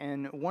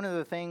 And one of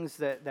the things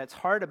that's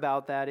hard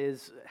about that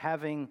is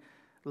having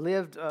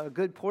lived a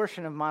good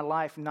portion of my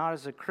life not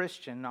as a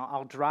Christian.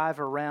 I'll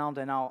drive around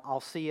and I'll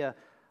see an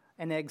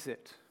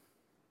exit.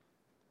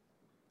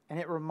 And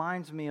it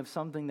reminds me of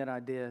something that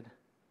I did.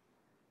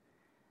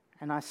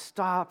 And I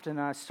stopped and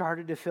I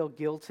started to feel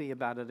guilty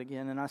about it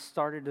again. And I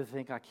started to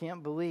think, I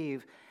can't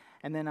believe.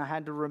 And then I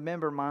had to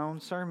remember my own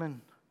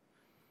sermon.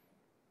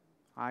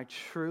 I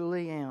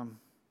truly am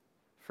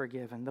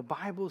forgiven. The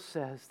Bible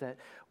says that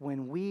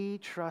when we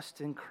trust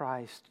in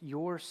Christ,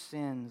 your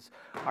sins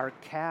are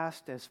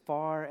cast as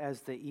far as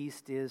the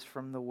east is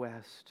from the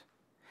west.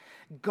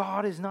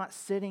 God is not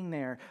sitting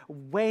there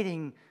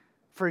waiting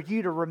for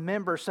you to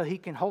remember so He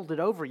can hold it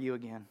over you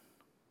again.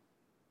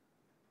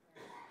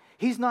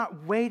 He's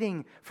not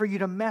waiting for you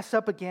to mess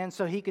up again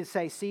so He could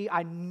say, see,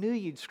 I knew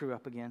you'd screw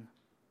up again.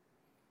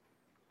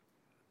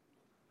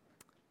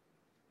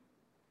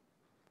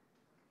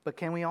 But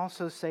can we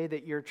also say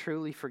that you're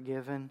truly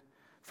forgiven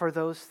for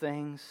those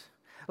things?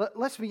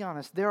 Let's be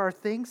honest. There are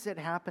things that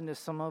happen to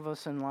some of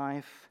us in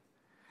life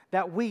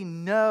that we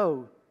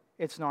know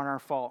it's not our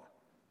fault,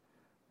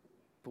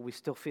 but we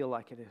still feel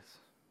like it is.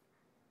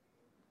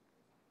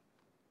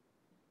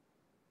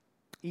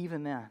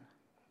 Even that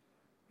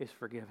is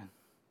forgiven.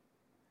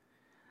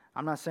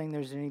 I'm not saying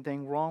there's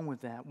anything wrong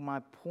with that. My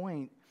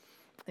point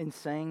in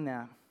saying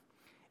that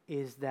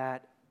is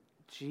that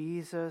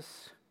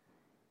Jesus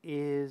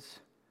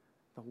is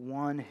the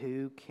one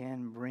who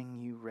can bring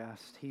you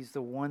rest. He's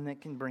the one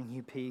that can bring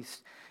you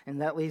peace. And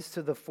that leads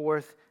to the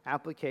fourth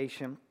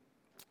application.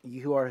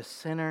 You are a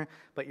sinner,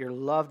 but you're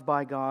loved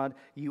by God.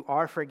 You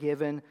are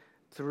forgiven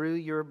through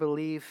your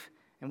belief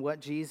in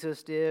what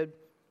Jesus did.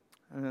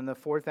 And then the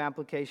fourth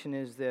application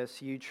is this: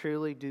 you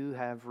truly do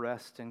have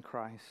rest in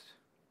Christ.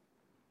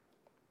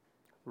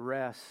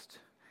 Rest.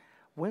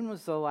 When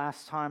was the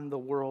last time the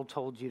world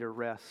told you to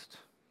rest?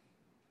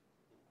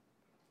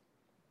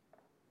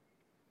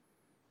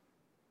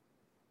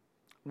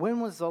 When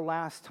was the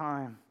last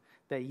time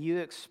that you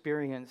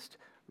experienced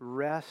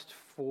rest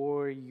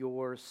for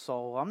your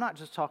soul? I'm not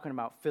just talking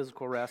about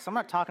physical rest. I'm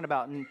not talking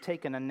about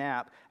taking a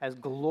nap, as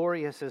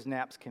glorious as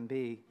naps can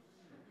be.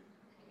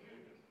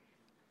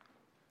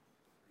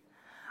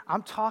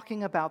 I'm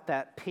talking about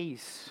that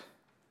peace,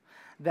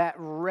 that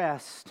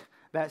rest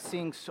that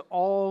sinks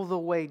all the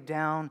way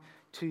down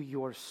to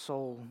your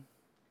soul.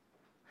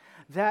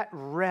 That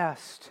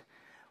rest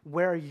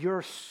where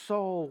your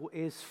soul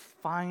is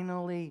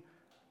finally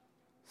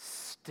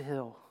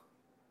still.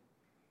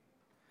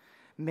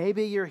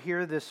 Maybe you're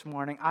here this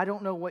morning. I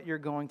don't know what you're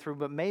going through,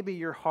 but maybe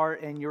your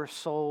heart and your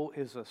soul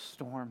is a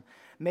storm.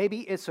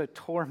 Maybe it's a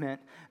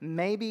torment.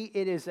 Maybe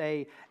it is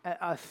a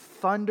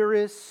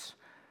thunderous,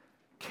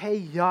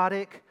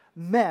 chaotic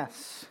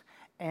mess.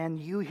 And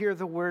you hear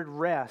the word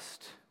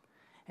rest,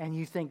 and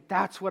you think,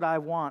 that's what I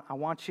want. I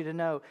want you to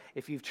know,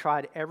 if you've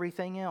tried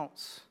everything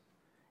else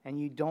and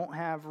you don't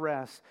have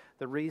rest,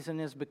 the reason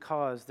is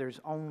because there's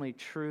only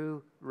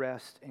true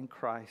rest in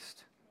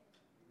Christ,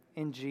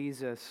 in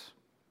Jesus.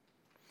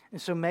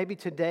 And so maybe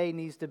today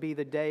needs to be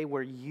the day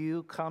where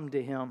you come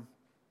to Him.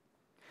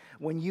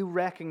 When you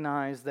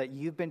recognize that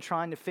you've been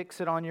trying to fix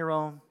it on your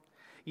own,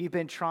 you've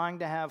been trying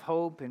to have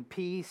hope and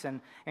peace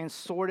and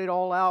sort it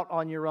all out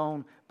on your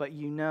own, but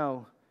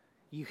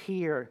you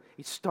hear,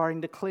 it's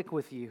starting to click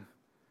with you.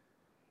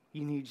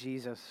 You need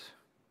Jesus.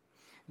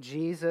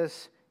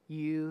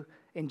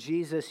 In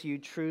Jesus, you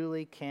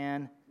truly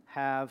can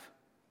have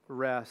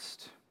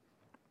rest.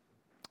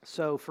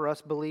 So for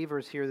us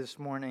believers here this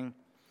morning,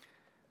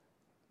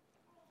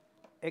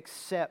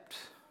 accept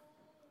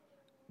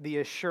the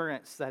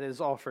assurance that is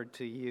offered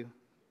to you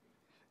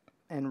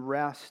and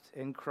rest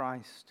in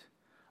Christ.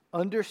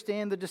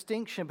 Understand the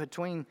distinction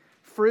between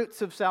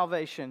fruits of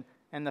salvation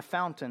and the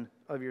fountain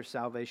of your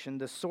salvation,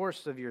 the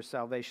source of your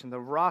salvation, the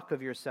rock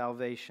of your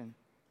salvation.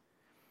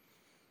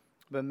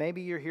 But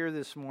maybe you're here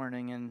this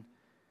morning and,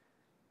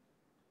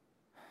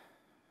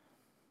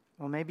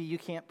 well, maybe you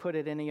can't put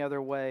it any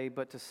other way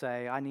but to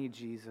say, I need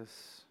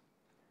Jesus.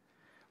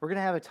 We're going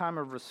to have a time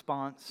of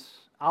response.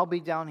 I'll be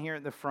down here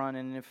at the front,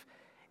 and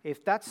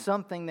if that's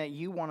something that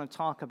you want to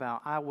talk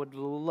about, I would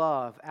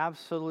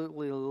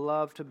absolutely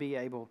love to be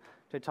able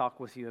to talk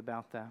with you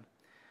about that.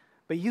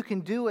 But you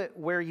can do it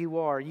where you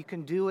are. You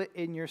can do it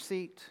in your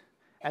seat.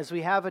 As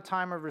we have a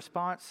time of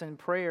response and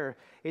prayer,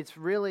 it's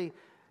really,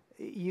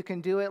 you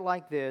can do it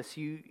like this.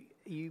 You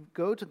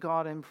go to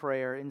God in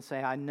prayer and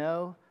say, I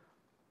know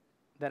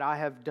that I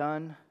have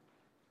done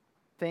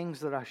things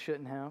that I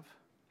shouldn't have.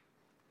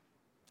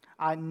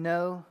 I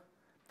know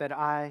that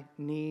I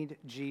need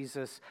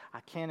Jesus.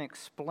 I can't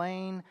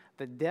explain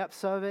the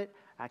depths of it.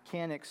 I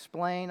can't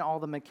explain all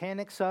the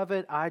mechanics of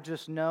it. I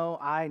just know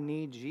I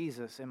need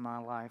Jesus in my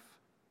life.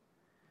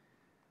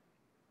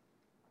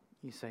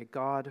 You say,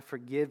 God,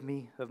 forgive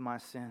me of my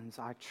sins.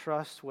 I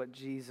trust what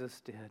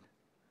Jesus did.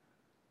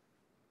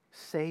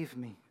 Save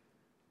me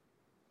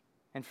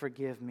and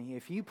forgive me.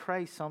 If you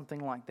pray something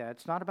like that,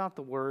 it's not about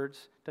the words.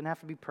 It doesn't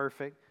have to be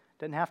perfect. It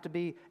doesn't have to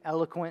be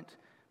eloquent.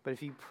 But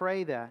if you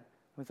pray that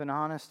with an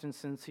honest and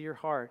sincere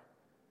heart,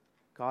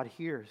 God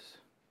hears.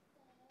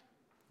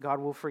 God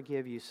will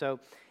forgive you. So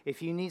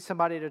if you need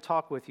somebody to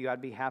talk with you,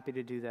 I'd be happy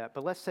to do that.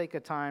 But let's take a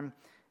time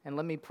and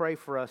let me pray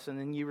for us, and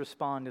then you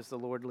respond as the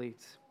Lord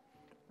leads.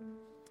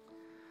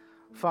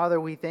 Father,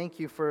 we thank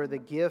you for the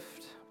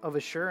gift of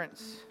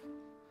assurance.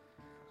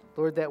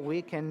 Lord, that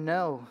we can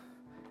know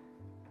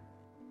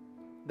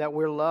that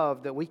we're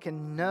loved, that we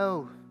can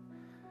know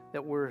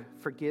that we're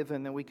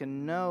forgiven, that we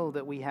can know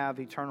that we have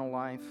eternal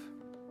life.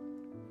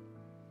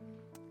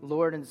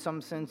 Lord, in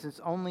some sense, it's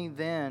only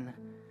then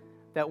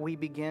that we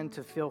begin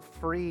to feel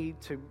free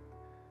to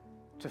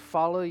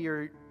follow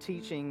your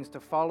teachings, to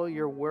follow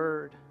your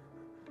word.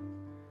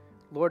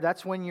 Lord,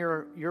 that's when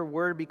your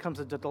word becomes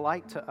a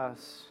delight to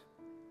us,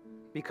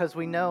 because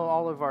we know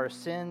all of our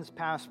sins,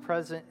 past,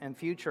 present, and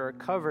future, are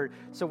covered.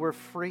 So we're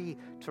free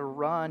to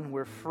run,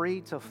 we're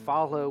free to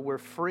follow, we're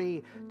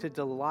free to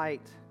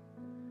delight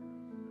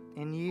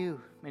in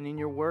you and in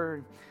your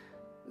word.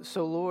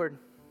 So Lord,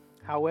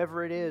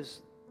 however it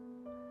is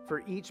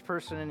for each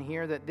person in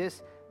here that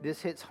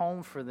this hits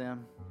home for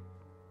them,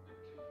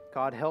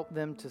 God, help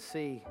them to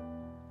see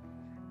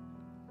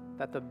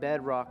that the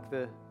bedrock,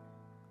 the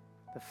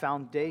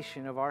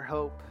foundation of our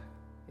hope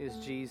is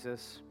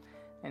Jesus.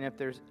 And if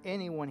there's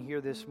anyone here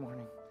this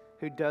morning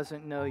who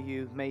doesn't know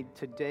you, may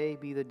today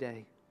be the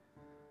day.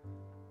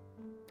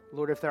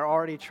 Lord, if they're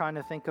already trying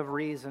to think of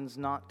reasons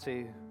not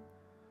to,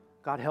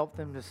 God, help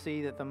them to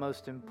see that the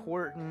most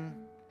important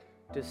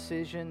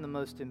decision, the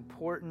most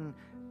important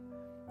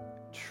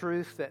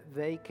truth that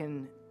they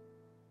can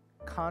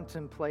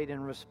contemplate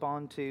and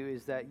respond to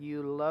is that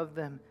you love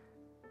them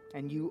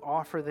and you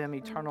offer them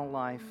eternal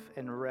life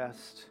and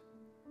rest.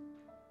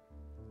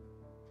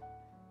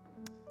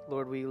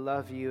 Lord, we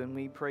love you and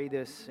we pray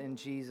this in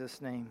Jesus'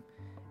 name.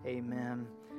 Amen.